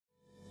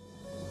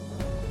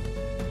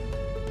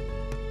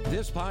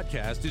This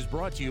podcast is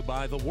brought to you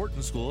by the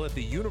Wharton School at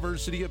the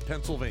University of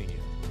Pennsylvania.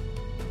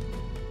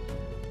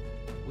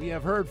 We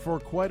have heard for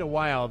quite a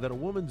while that a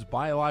woman's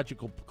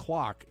biological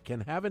clock can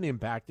have an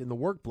impact in the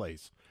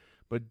workplace.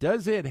 But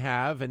does it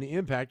have an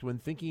impact when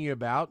thinking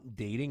about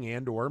dating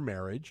and or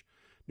marriage?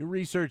 New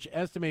research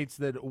estimates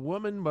that a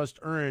woman must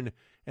earn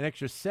an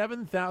extra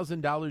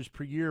 $7,000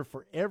 per year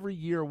for every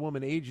year a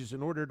woman ages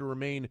in order to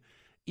remain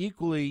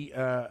equally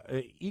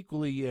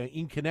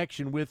in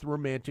connection with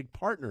romantic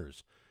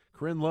partners.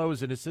 Corinne Lowe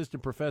is an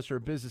assistant professor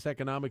of business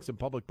economics and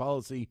public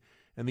policy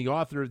and the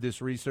author of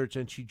this research,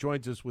 and she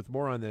joins us with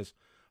more on this.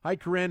 Hi,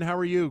 Corinne. How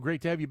are you?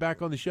 Great to have you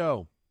back on the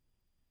show.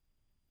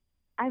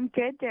 I'm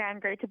good,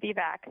 Dan. Great to be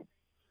back.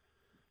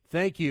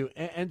 Thank you.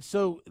 And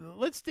so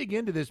let's dig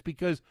into this,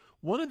 because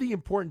one of the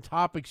important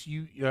topics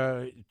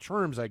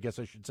terms, I guess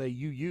I should say,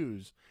 you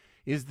use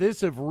is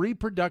this of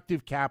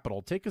reproductive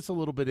capital. Take us a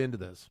little bit into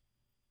this.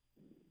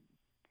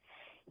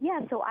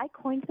 Yeah, so I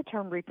coined the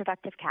term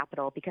reproductive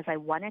capital because I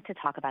wanted to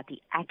talk about the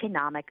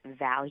economic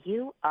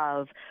value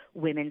of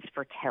women's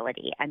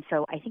fertility. And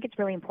so I think it's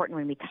really important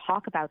when we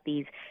talk about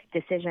these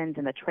decisions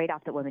and the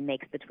trade-off that women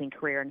make between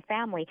career and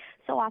family.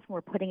 So often we're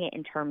putting it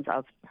in terms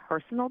of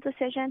personal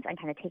decisions and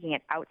kind of taking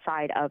it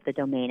outside of the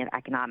domain of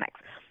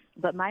economics.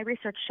 But my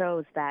research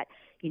shows that,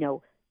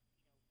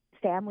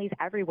 families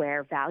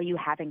everywhere value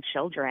having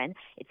children.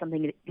 It's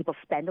something that people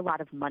spend a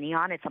lot of money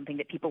on. It's something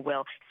that people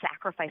will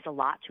sacrifice a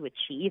lot to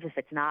achieve if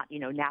it's not,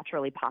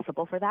 naturally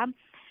possible for them.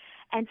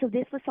 And so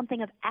this was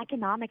something of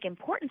economic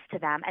importance to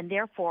them, and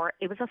therefore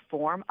it was a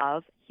form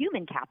of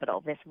human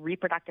capital, this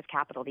reproductive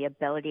capital, the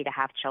ability to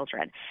have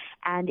children.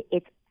 And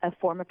it's a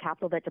form of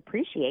capital that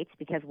depreciates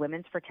because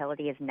women's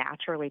fertility is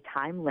naturally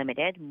time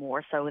limited,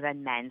 more so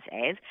than men's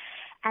is.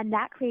 And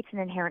that creates an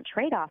inherent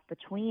trade-off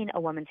between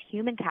a woman's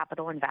human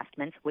capital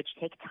investments, which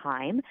take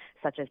time,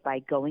 such as by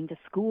going to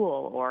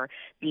school or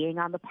being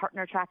on the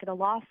partner track at a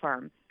law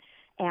firm,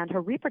 and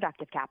her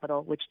reproductive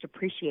capital, which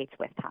depreciates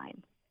with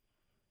time.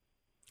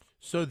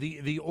 So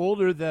the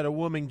older that a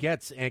woman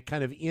gets, and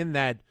kind of in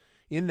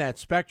that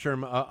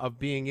spectrum of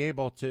being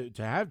able to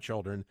have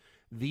children,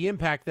 the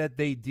impact that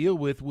they deal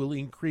with will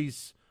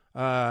increase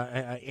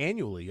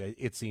annually,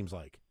 it seems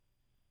like.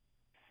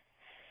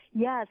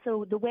 Yeah,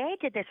 so the way I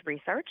did this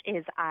research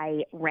is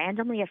I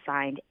randomly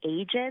assigned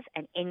ages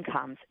and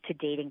incomes to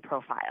dating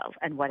profiles.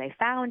 And what I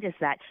found is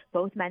that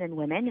both men and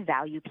women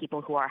value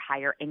people who are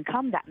higher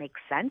income. That makes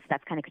sense.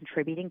 That's kind of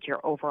contributing to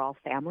your overall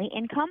family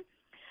income.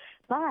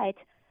 But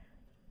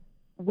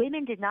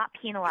women did not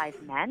penalize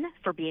men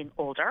for being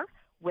older,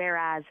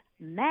 whereas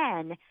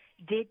men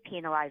did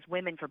penalize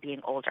women for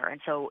being older.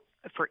 And so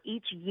for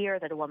each year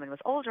that a woman was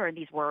older, and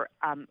these were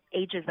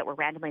ages that were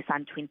randomly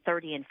assigned between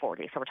 30 and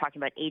 40. So we're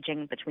talking about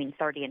aging between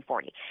 30 and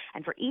 40.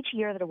 And for each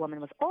year that a woman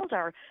was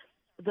older,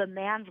 the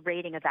man's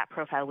rating of that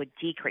profile would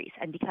decrease.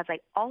 And because I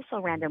also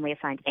randomly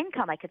assigned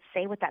income, I could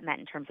say what that meant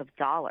in terms of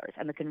dollars.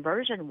 And the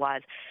conversion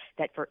was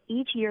that for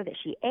each year that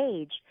she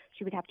aged,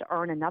 she would have to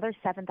earn another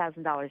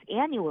 $7,000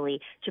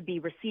 annually to be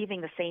receiving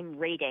the same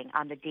rating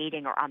on the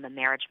dating or on the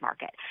marriage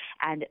market.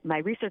 And my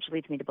research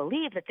leads me to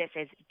believe that this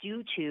is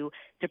due to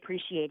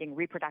depreciating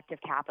reproductive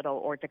capital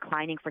or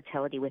declining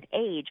fertility with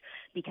age,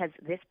 because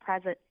this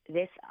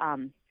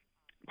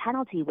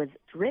penalty was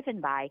driven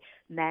by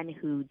men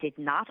who did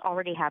not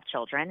already have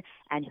children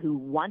and who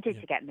wanted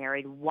to get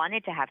married,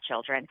 wanted to have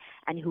children,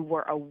 and who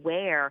were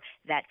aware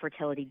that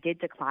fertility did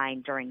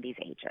decline during these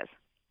ages.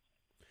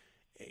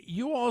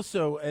 You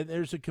also,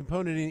 there's a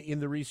component in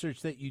the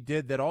research that you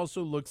did that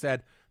also looks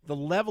at the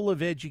level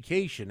of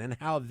education and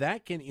how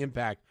that can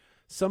impact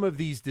some of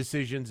these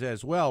decisions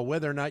as well,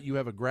 whether or not you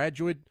have a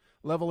graduate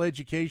level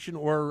education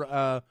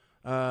or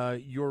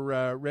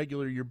your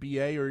regular, your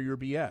BA or your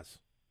BS.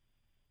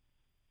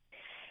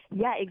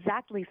 Yeah,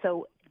 exactly.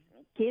 So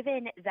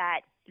given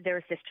that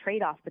there's this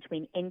trade-off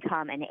between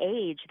income and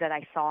age that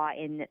I saw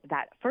in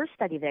that first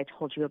study that I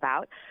told you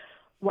about,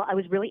 well, I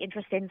was really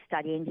interested in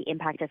studying the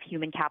impact of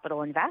human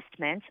capital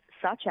investments,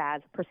 such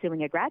as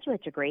pursuing a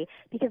graduate degree,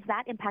 because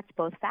that impacts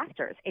both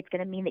factors. It's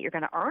going to mean that you're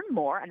going to earn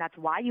more, and that's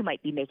why you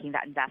might be making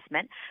that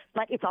investment.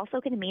 But it's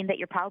also going to mean that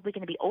you're probably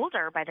going to be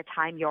older by the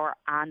time you're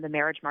on the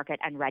marriage market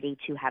and ready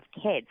to have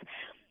kids.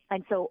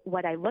 And so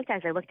what I looked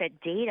at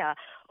data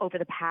over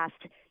the past,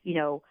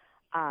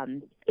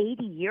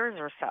 80 years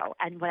or so.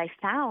 And what I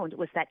found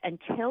was that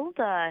until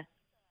the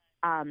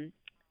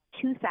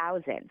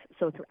 2000s,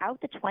 so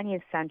throughout the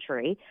 20th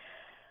century,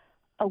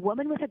 a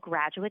woman with a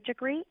graduate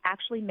degree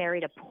actually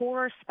married a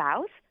poorer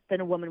spouse than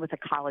a woman with a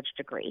college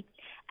degree.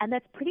 And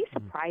that's pretty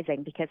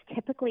surprising because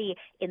typically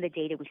in the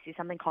data we see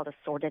something called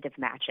assortative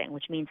matching,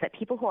 which means that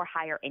people who are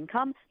higher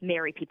income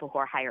marry people who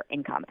are higher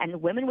income.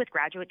 And women with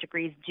graduate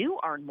degrees do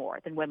earn more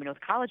than women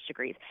with college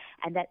degrees,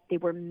 and that they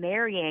were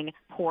marrying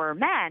poorer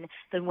men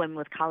than women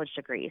with college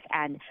degrees.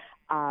 And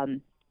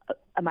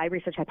my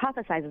research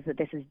hypothesizes that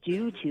this is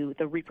due to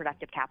the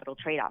reproductive capital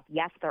trade-off.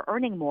 Yes, they're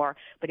earning more,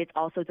 but it's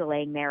also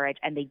delaying marriage,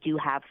 and they do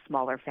have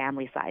smaller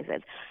family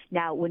sizes.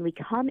 Now, when we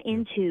come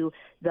into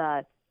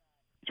the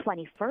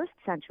 21st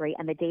century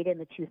and the data in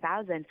the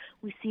 2000s,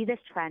 we see this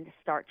trend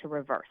start to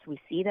reverse. We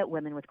see that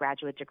women with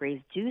graduate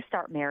degrees do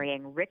start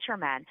marrying richer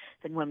men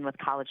than women with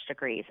college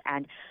degrees.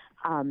 And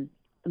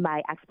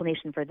my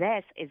explanation for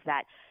this is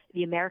that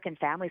the American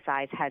family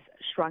size has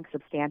shrunk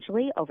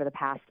substantially over the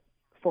past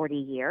 40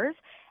 years.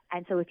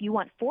 And so if you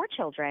want 4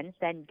 children,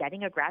 then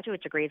getting a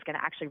graduate degree is going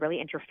to actually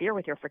really interfere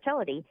with your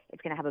fertility.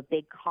 It's going to have a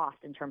big cost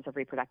in terms of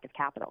reproductive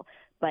capital.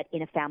 But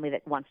in a family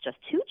that wants just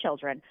 2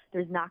 children,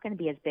 there's not going to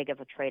be as big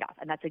of a trade-off.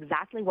 And that's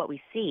exactly what we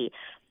see.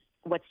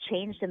 What's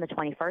changed in the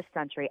 21st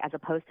century as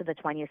opposed to the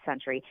 20th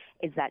century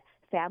is that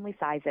family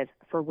sizes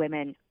for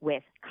women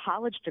with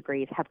college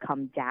degrees have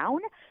come down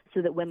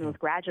so that women with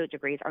graduate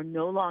degrees are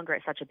no longer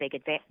at such a big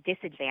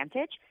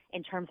disadvantage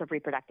in terms of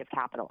reproductive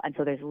capital. And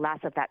so there's less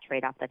of that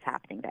trade-off that's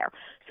happening there.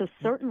 So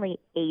certainly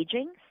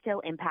aging still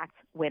impacts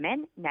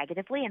women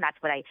negatively, and that's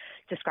what I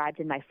described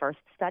in my first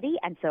study.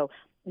 And so,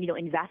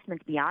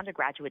 investments beyond a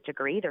graduate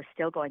degree, they're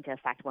still going to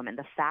affect women.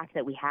 The fact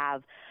that we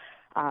have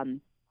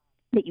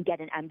that you get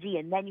an MD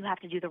and then you have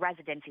to do the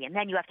residency and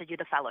then you have to do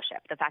the fellowship,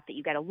 the fact that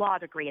you get a law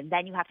degree and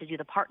then you have to do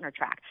the partner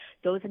track,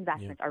 those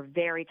investments are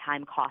very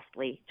time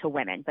costly to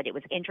women. But it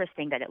was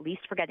interesting that at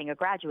least for getting a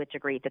graduate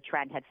degree, the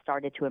trend had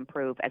started to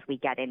improve as we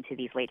get into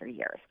these later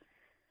years.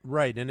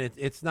 Right, and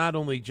it's not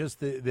only just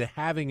the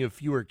having of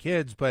fewer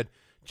kids, but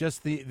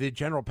just the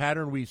general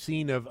pattern we've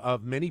seen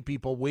of many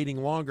people waiting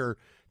longer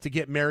to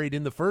get married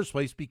in the first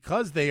place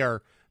because they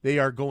are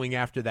going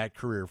after that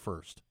career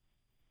first.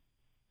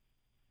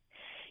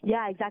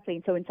 Yeah, exactly.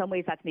 And so in some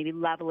ways that's maybe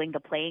leveling the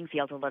playing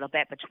field a little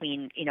bit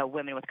between,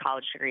 women with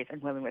college degrees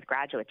and women with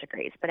graduate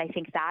degrees. But I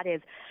think that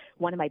is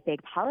one of my big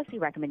policy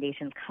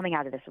recommendations coming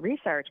out of this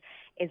research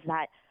is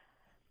that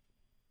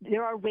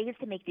there are ways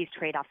to make these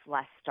trade-offs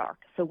less stark.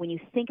 So when you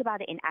think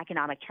about it in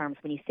economic terms,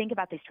 when you think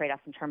about these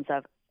trade-offs in terms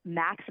of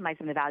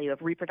maximizing the value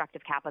of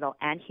reproductive capital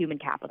and human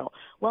capital,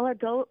 well, our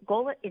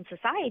goal in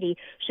society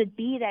should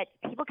be that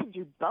people can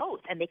do both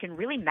and they can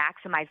really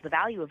maximize the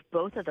value of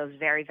both of those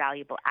very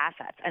valuable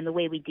assets. And the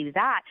way we do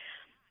that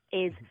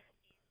is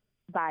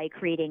by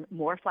creating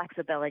more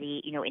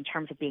flexibility, in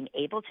terms of being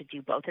able to do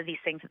both of these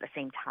things at the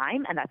same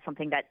time. And that's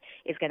something that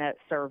is going to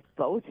serve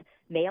both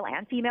male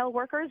and female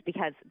workers,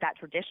 because that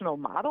traditional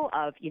model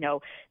of,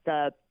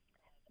 the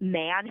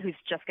man who's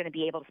just going to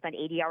be able to spend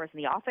 80 hours in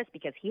the office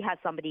because he has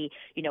somebody,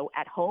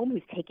 at home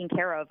who's taking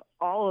care of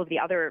all of the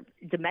other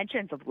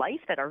dimensions of life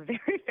that are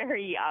very,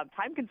 very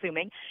time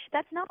consuming.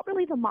 That's not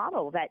really the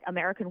model that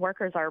American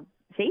workers are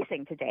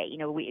facing today.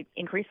 We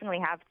increasingly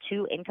have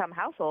 2-income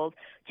households,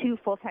 2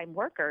 full-time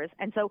workers.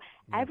 And so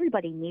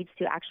everybody needs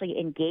to actually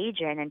engage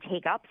in and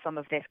take up some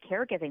of this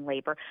caregiving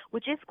labor,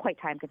 which is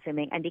quite time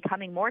consuming and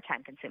becoming more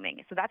time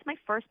consuming. So that's my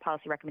first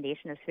policy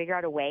recommendation, is figure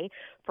out a way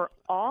for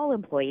all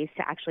employees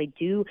to actually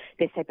do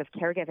this type of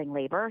caregiving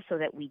labor so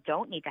that we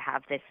don't need to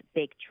have this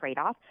big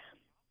trade-off.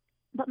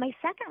 But my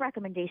second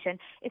recommendation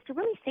is to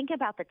really think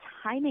about the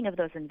timing of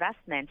those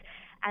investments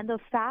and the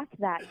fact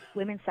that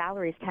women's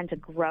salaries tend to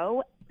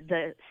grow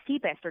the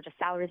steepest, or just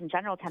salaries in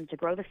general tend to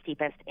grow the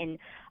steepest in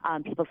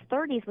people's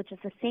 30s, which is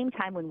the same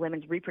time when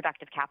women's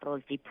reproductive capital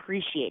is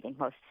depreciating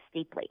most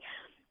steeply.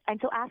 And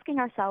so asking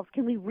ourselves,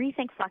 can we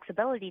rethink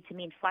flexibility to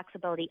mean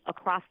flexibility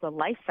across the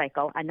life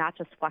cycle and not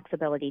just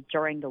flexibility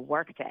during the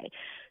workday?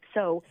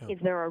 So is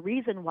there a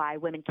reason why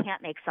women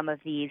can't make some of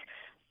these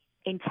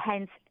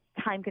intense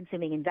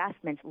time-consuming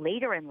investments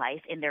later in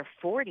life, in their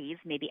 40s,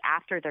 maybe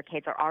after their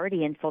kids are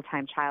already in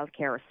full-time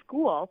childcare or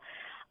school,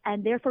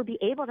 and therefore be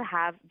able to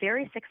have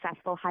very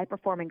successful,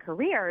 high-performing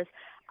careers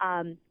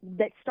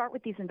that start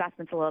with these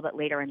investments a little bit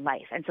later in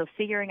life? And so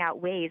figuring out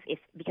ways,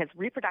 because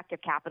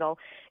reproductive capital,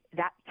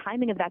 that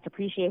timing of that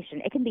depreciation,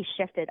 it can be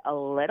shifted a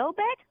little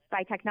bit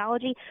by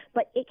technology,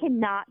 but it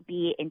cannot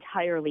be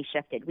entirely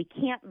shifted. We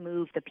can't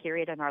move the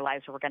period in our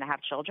lives where we're going to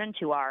have children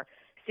to our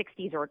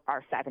 60s or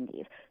our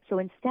 70s. So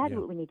instead,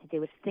 what we need to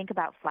do is think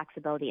about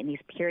flexibility in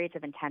these periods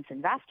of intense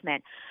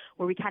investment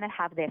where we kind of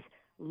have this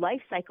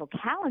life cycle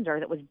calendar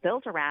that was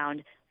built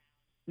around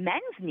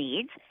men's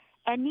needs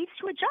and needs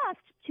to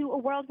adjust to a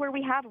world where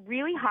we have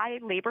really high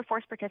labor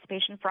force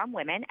participation from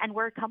women and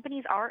where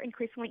companies are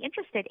increasingly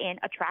interested in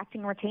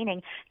attracting and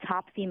retaining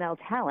top female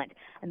talent.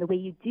 And the way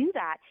you do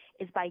that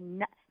is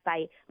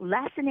by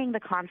lessening the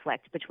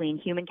conflict between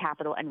human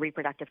capital and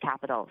reproductive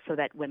capital so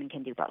that women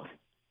can do both.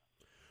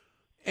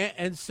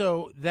 And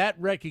so that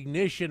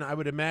recognition, I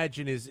would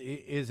imagine, is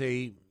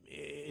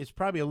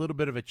probably a little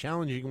bit of a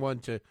challenging one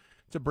to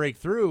break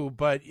through.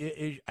 But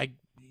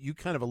you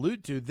kind of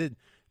allude to that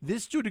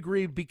this, to a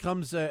degree,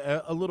 becomes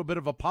a little bit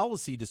of a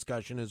policy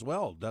discussion as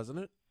well, doesn't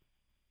it?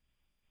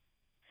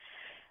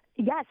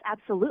 Yes,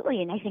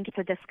 absolutely. And I think it's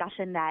a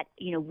discussion that,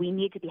 we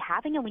need to be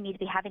having, and we need to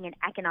be having in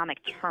economic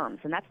terms.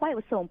 And that's why it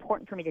was so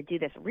important for me to do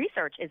this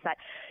research, is that,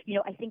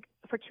 I think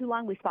for too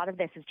long we thought of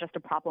this as just a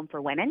problem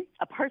for women,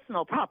 a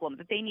personal problem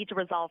that they need to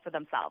resolve for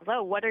themselves.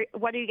 Oh, what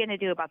are you going to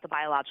do about the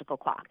biological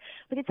clock?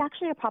 But it's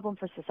actually a problem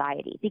for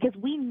society, because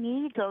we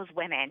need those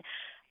women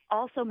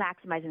also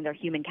maximizing their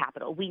human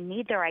capital. We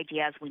need their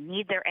ideas. We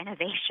need their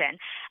innovation.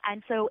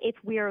 And so if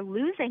we're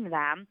losing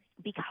them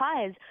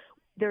because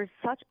there's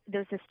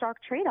a stark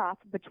trade-off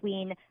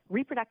between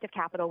reproductive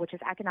capital, which is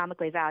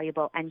economically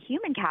valuable, and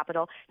human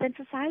capital, then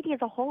society as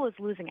a whole is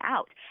losing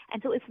out.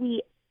 And so if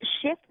we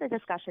shift the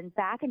discussion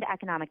back into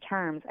economic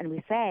terms and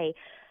we say,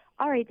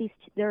 all right,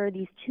 there are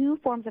these two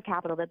forms of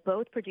capital that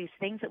both produce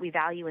things that we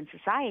value in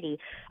society.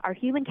 Our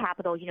human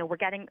capital, we're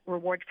getting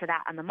rewards for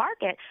that on the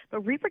market, but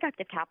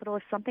reproductive capital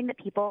is something that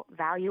people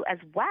value as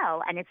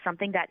well, and it's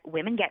something that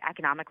women get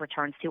economic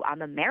returns to on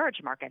the marriage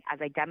market, as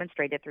I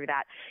demonstrated through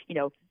that,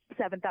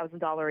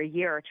 $7,000 a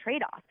year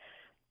trade-off.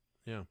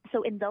 Yeah.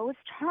 So in those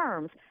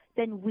terms,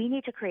 then we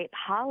need to create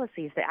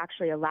policies that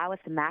actually allow us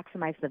to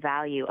maximize the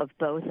value of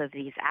both of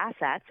these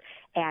assets.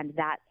 And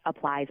that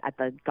applies at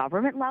the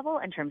government level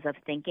in terms of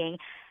thinking,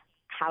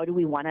 how do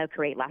we want to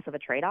create less of a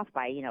trade-off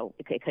by,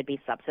 it could be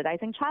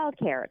subsidizing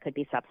childcare, it could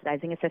be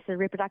subsidizing assisted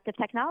reproductive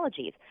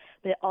technologies.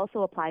 But it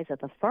also applies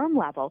at the firm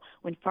level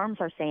when firms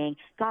are saying,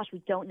 gosh,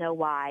 we don't know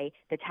why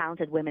the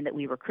talented women that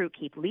we recruit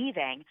keep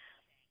leaving.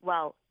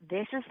 Well,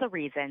 this is the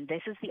reason,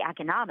 this is the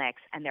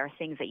economics, and there are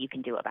things that you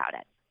can do about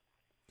it.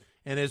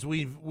 And as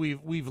we've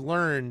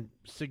learned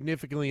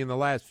significantly in the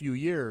last few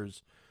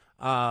years,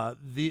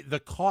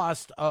 the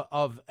cost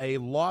of a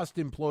lost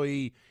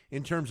employee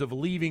in terms of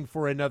leaving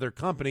for another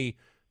company,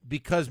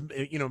 because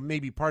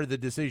maybe part of the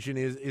decision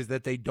is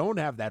that they don't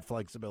have that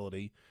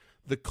flexibility.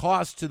 The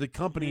cost to the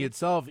company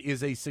itself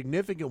is a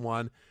significant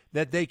one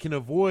that they can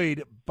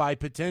avoid by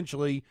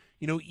potentially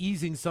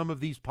easing some of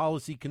these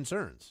policy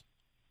concerns.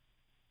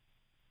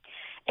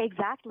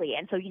 Exactly.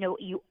 And so,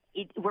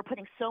 we're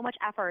putting so much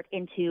effort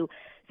into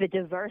the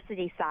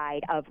diversity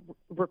side of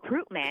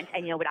recruitment.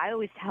 And, what I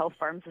always tell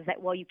firms is that,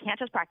 well, you can't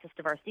just practice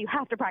diversity, you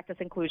have to practice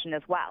inclusion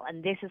as well.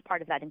 And this is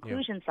part of that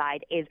inclusion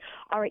side is,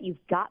 all right, you've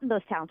gotten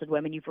those talented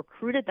women, you've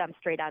recruited them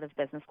straight out of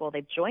business school,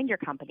 they've joined your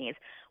companies.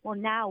 Well,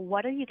 now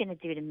what are you going to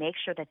do to make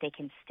sure that they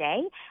can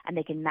stay and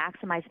they can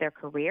maximize their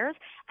careers,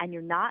 and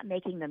you're not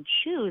making them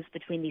choose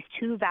between these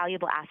two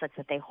valuable assets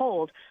that they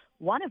hold,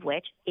 one of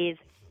which is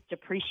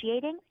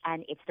depreciating,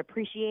 and it's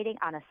depreciating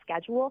on a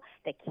schedule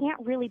that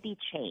can't really be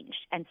changed.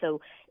 And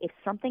so if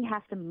something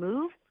has to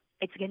move,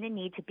 it's going to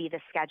need to be the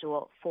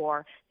schedule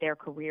for their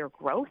career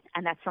growth,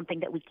 and that's something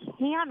that we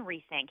can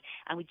rethink,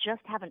 and we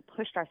just haven't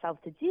pushed ourselves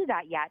to do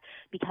that yet,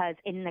 because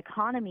in an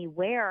economy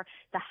where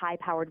the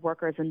high-powered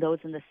workers and those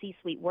in the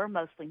C-suite were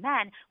mostly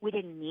men, we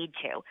didn't need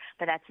to.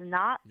 But that's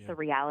not the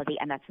reality,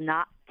 and that's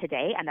not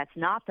today, and that's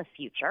not the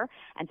future.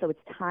 And so it's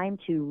time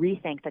to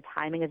rethink the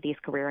timing of these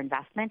career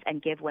investments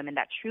and give women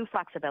that true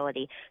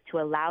flexibility to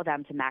allow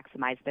them to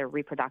maximize their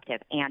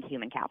reproductive and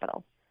human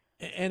capital.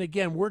 And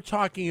again, we're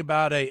talking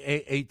about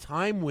a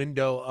time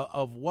window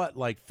of what,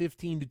 like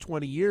 15 to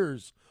 20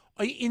 years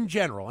in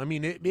general. I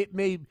mean, it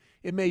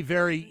may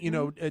vary,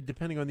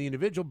 depending on the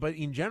individual, but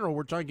in general,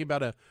 we're talking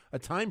about a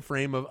time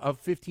frame of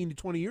 15 to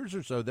 20 years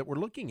or so that we're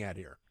looking at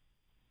here.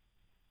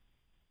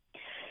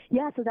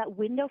 Yeah, so that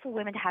window for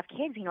women to have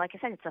kids, like I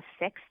said, it's a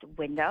fixed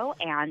window,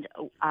 and,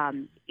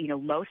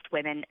 most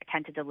women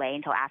tend to delay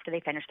until after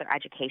they finish their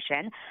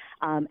education,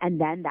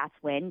 and then that's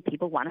when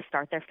people want to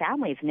start their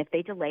families. And if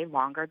they delay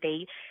longer,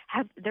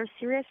 there's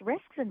serious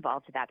risks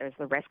involved to that. There's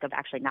the risk of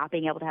actually not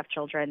being able to have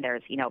children.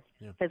 There's,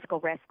 physical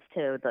risks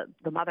to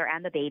the mother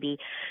and the baby.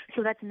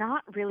 So that's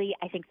not really,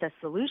 I think, the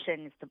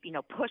solution is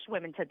to, push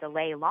women to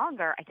delay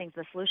longer. I think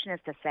the solution is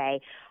to say,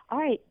 all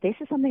right, this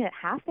is something that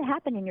has to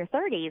happen in your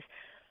 30s.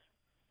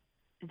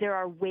 There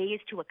are ways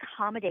to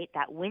accommodate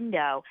that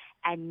window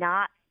and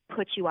not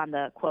put you on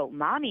the, quote,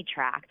 mommy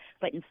track,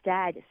 but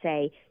instead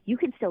say you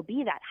can still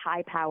be that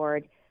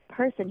high-powered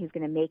person who's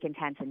going to make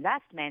intense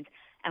investments,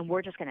 and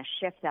we're just going to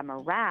shift them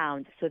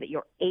around so that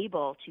you're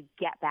able to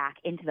get back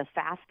into the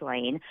fast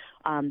lane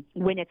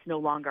when it's no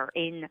longer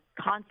in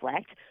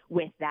conflict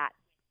with that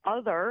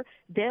other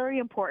very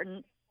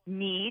important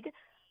need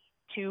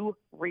to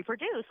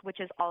reproduce, which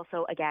is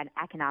also, again,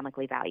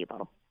 economically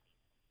valuable.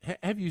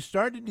 Have you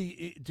started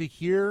to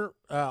hear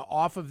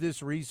off of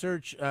this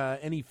research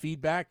any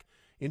feedback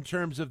in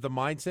terms of the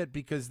mindset?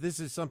 Because this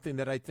is something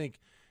that I think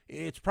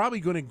it's probably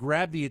going to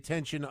grab the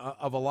attention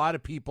of a lot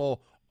of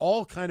people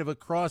all kind of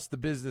across the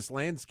business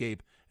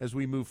landscape as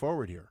we move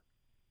forward here.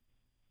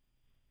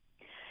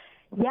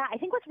 Yeah, I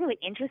think what's really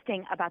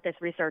interesting about this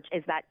research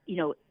is that,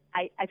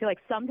 I feel like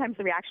sometimes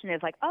the reaction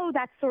is like, oh,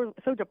 that's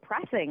so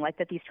depressing, like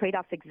that these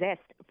trade-offs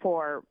exist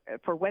for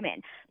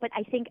women. But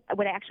I think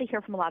what I actually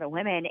hear from a lot of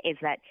women is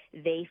that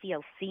they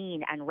feel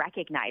seen and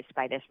recognized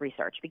by this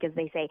research, because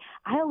they say,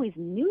 I always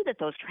knew that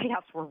those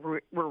trade-offs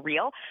were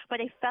real,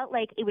 but I felt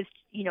like it was,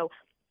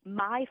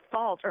 my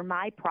fault or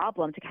my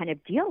problem to kind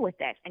of deal with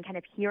this, and kind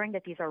of hearing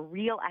that these are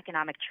real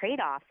economic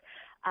trade-offs,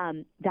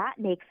 that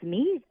makes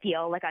me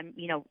feel like I'm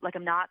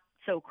not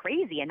so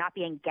crazy and not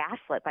being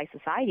gaslit by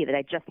society, that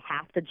I just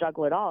have to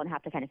juggle it all and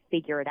have to kind of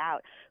figure it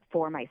out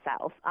for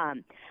myself.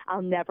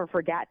 I'll never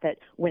forget that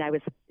when I was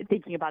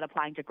thinking about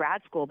applying to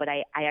grad school, but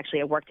I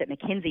actually worked at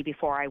McKinsey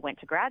before I went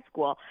to grad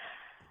school,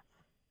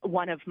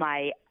 one of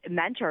my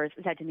mentors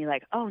said to me,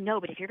 like, oh, no,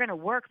 but if you're going to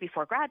work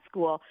before grad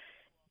school,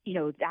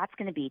 that's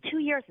going to be 2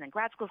 years, and then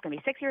grad school is going to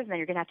be 6 years, and then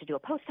you're going to have to do a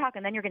postdoc,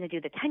 and then you're going to do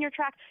the tenure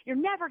track. You're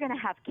never going to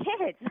have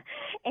kids.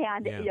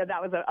 And,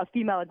 that was a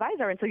female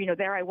advisor. And so,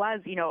 there I was,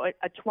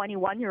 a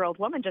 21-year-old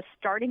woman just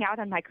starting out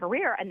on my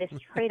career, and this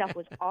trade-off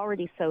was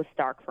already so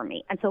stark for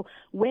me. And so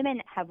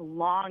women have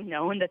long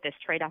known that this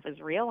trade-off is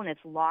real, and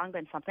it's long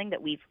been something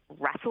that we've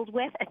wrestled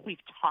with and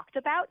we've talked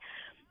about.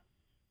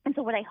 And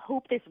so what I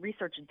hope this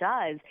research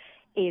does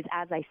is,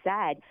 as I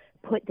said,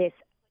 put this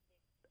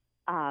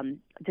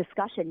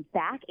discussion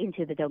back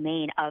into the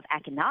domain of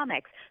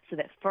economics so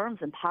that firms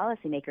and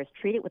policymakers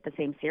treat it with the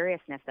same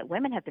seriousness that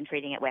women have been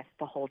treating it with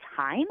the whole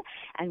time,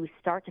 and we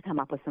start to come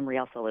up with some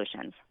real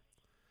solutions.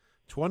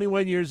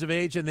 21 years of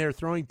age, and they're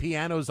throwing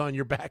pianos on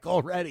your back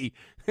already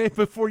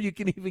before you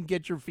can even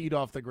get your feet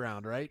off the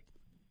ground, right?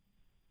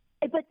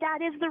 But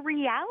that is the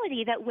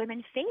reality that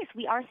women face.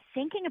 We are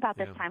thinking about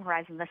this time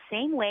horizon the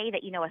same way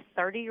that, a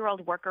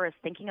 30-year-old worker is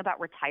thinking about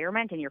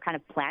retirement and you're kind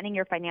of planning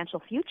your financial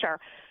future.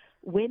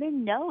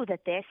 Women know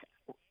that this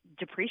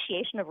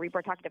depreciation of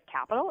reproductive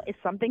capital is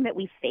something that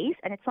we face,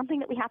 and it's something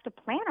that we have to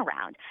plan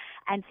around.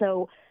 And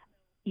so,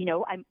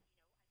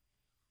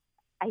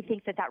 I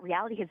think that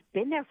reality has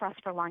been there for us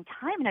for a long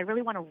time, and I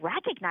really want to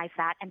recognize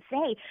that and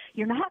say,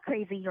 you're not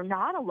crazy, you're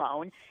not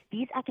alone.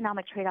 These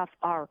economic trade-offs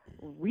are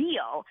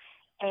real,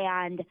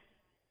 and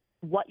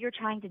what you're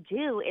trying to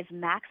do is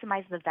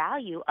maximize the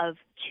value of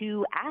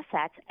two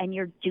assets, and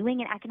you're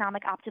doing an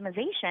economic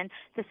optimization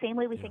the same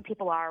way we think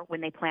people are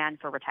when they plan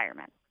for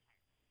retirement.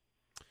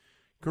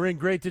 Corinne,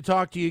 great to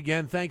talk to you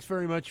again. Thanks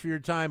very much for your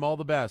time. All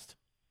the best.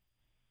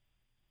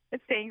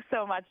 Thanks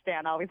so much,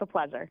 Dan. Always a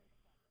pleasure.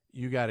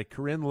 You got it.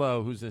 Corinne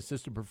Lowe, who's an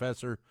assistant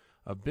professor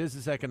of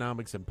business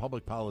economics and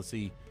public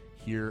policy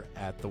here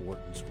at the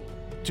Wharton School.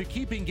 To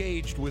keep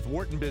engaged with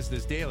Wharton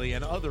Business Daily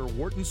and other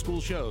Wharton School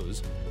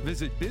shows,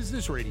 visit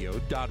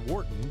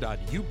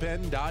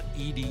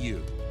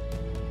businessradio.wharton.upenn.edu.